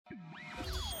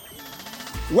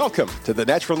Welcome to the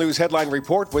Natural News Headline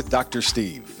Report with Dr.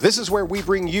 Steve. This is where we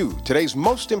bring you today's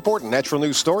most important natural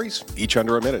news stories, each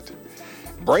under a minute.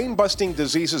 Brain-busting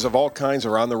diseases of all kinds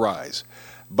are on the rise,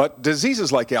 but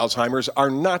diseases like Alzheimer's are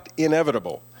not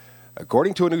inevitable.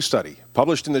 According to a new study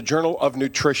published in the Journal of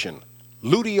Nutrition,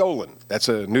 luteolin, that's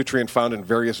a nutrient found in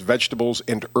various vegetables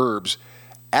and herbs,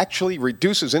 actually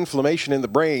reduces inflammation in the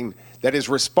brain that is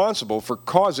responsible for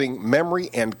causing memory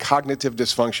and cognitive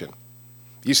dysfunction.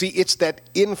 You see, it's that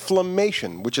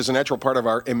inflammation, which is a natural part of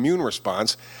our immune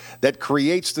response, that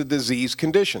creates the disease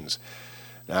conditions.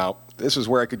 Now, this is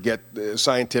where I could get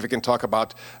scientific and talk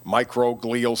about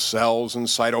microglial cells and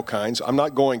cytokines. I'm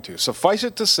not going to. Suffice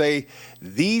it to say,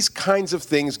 these kinds of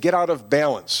things get out of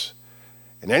balance.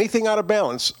 And anything out of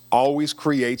balance always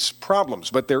creates problems.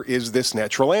 But there is this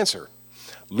natural answer.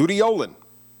 Luteolin.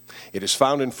 It is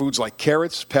found in foods like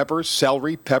carrots, peppers,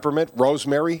 celery, peppermint,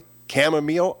 rosemary,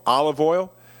 chamomile, olive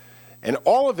oil, and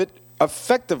all of it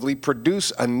effectively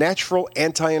produce a natural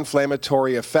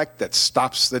anti-inflammatory effect that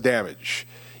stops the damage.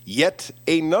 Yet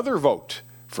another vote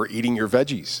for eating your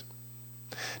veggies.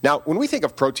 Now, when we think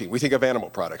of protein, we think of animal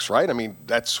products, right? I mean,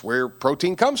 that's where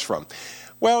protein comes from.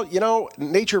 Well, you know,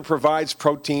 nature provides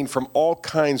protein from all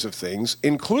kinds of things,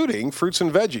 including fruits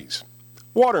and veggies.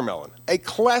 Watermelon, a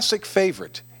classic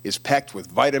favorite, is packed with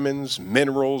vitamins,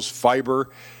 minerals, fiber,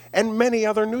 and many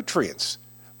other nutrients.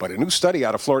 But a new study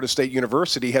out of Florida State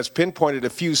University has pinpointed a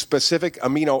few specific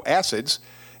amino acids,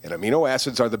 and amino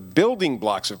acids are the building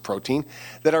blocks of protein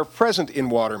that are present in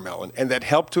watermelon and that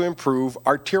help to improve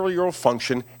arterial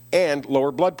function and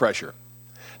lower blood pressure.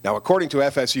 Now, according to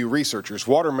FSU researchers,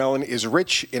 watermelon is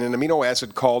rich in an amino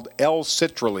acid called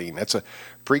L-citrulline. That's a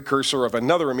precursor of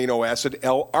another amino acid,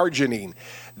 L-arginine,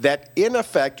 that in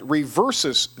effect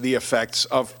reverses the effects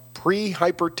of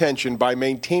pre-hypertension by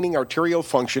maintaining arterial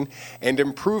function and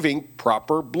improving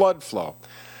proper blood flow.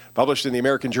 Published in the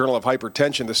American Journal of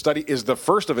Hypertension, the study is the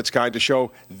first of its kind to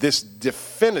show this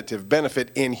definitive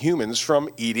benefit in humans from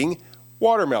eating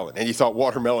watermelon. And you thought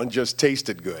watermelon just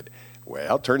tasted good.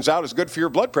 Well, turns out it's good for your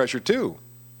blood pressure, too.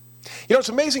 You know, it's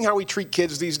amazing how we treat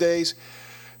kids these days.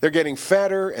 They're getting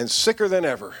fatter and sicker than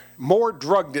ever, more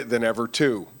drugged than ever,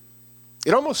 too.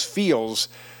 It almost feels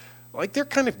like they're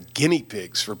kind of guinea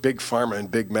pigs for big pharma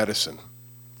and big medicine.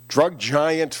 Drug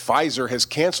giant Pfizer has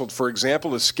canceled, for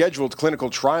example, a scheduled clinical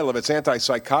trial of its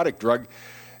antipsychotic drug,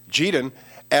 Gedon,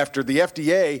 after the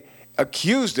FDA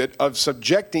accused it of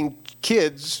subjecting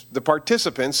kids, the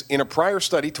participants, in a prior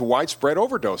study to widespread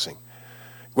overdosing.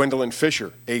 Gwendolyn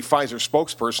Fisher, a Pfizer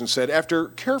spokesperson, said, after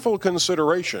careful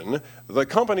consideration, the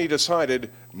company decided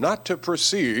not to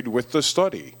proceed with the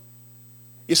study.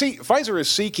 You see, Pfizer is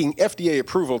seeking FDA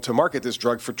approval to market this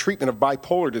drug for treatment of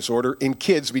bipolar disorder in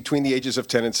kids between the ages of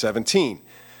 10 and 17.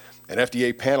 An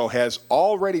FDA panel has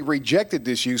already rejected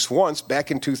this use once,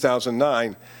 back in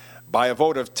 2009, by a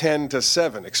vote of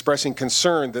 10-7, expressing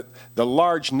concern that the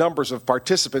large numbers of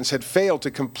participants had failed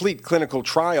to complete clinical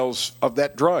trials of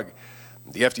that drug.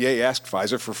 The FDA asked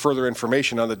Pfizer for further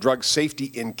information on the drug's safety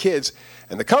in kids,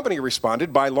 and the company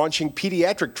responded by launching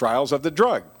pediatric trials of the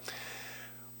drug.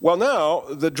 Well, now,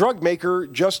 the drug maker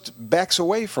just backs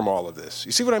away from all of this.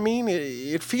 You see what I mean?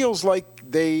 It feels like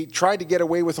they tried to get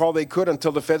away with all they could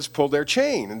until the feds pulled their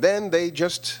chain, and then they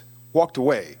just walked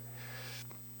away.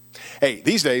 Hey,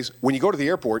 these days, when you go to the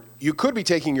airport, you could be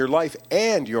taking your life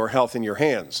and your health in your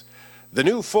hands. The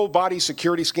new full-body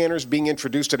security scanners being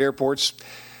introduced at airports,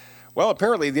 well,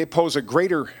 apparently they pose a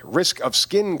greater risk of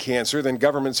skin cancer than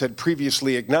governments had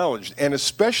previously acknowledged, and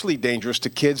especially dangerous to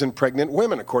kids and pregnant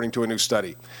women, according to a new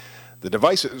study. The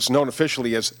devices, known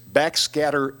officially as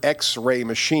backscatter X-ray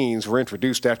machines, were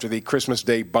introduced after the Christmas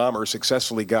Day bomber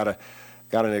successfully got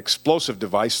an explosive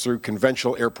device through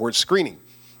conventional airport screening.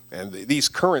 And these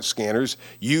current scanners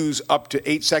use up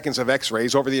to 8 seconds of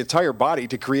X-rays over the entire body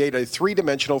to create a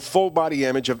three-dimensional full-body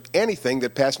image of anything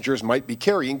that passengers might be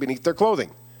carrying beneath their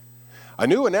clothing. A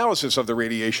new analysis of the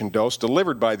radiation dose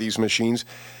delivered by these machines,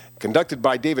 conducted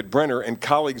by David Brenner and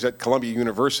colleagues at Columbia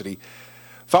University,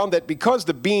 found that because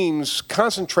the beams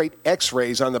concentrate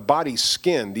X-rays on the body's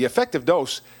skin, the effective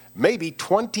dose may be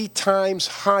 20 times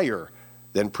higher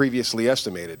than previously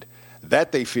estimated.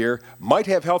 That, they fear, might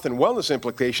have health and wellness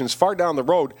implications far down the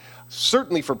road,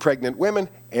 certainly for pregnant women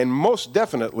and most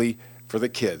definitely for the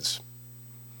kids.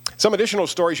 Some additional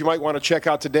stories you might want to check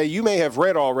out today. You may have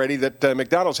read already that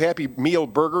McDonald's Happy Meal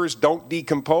burgers don't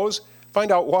decompose.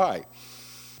 Find out why.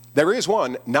 There is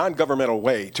one non-governmental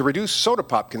way to reduce soda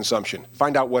pop consumption.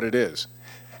 Find out what it is.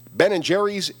 Ben &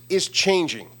 Jerry's is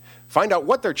changing. Find out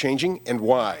what they're changing and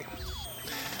why.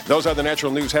 Those are the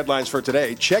Natural News headlines for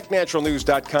today. Check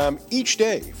naturalnews.com each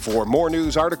day for more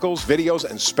news articles, videos,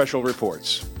 and special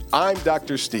reports. I'm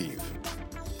Dr. Steve.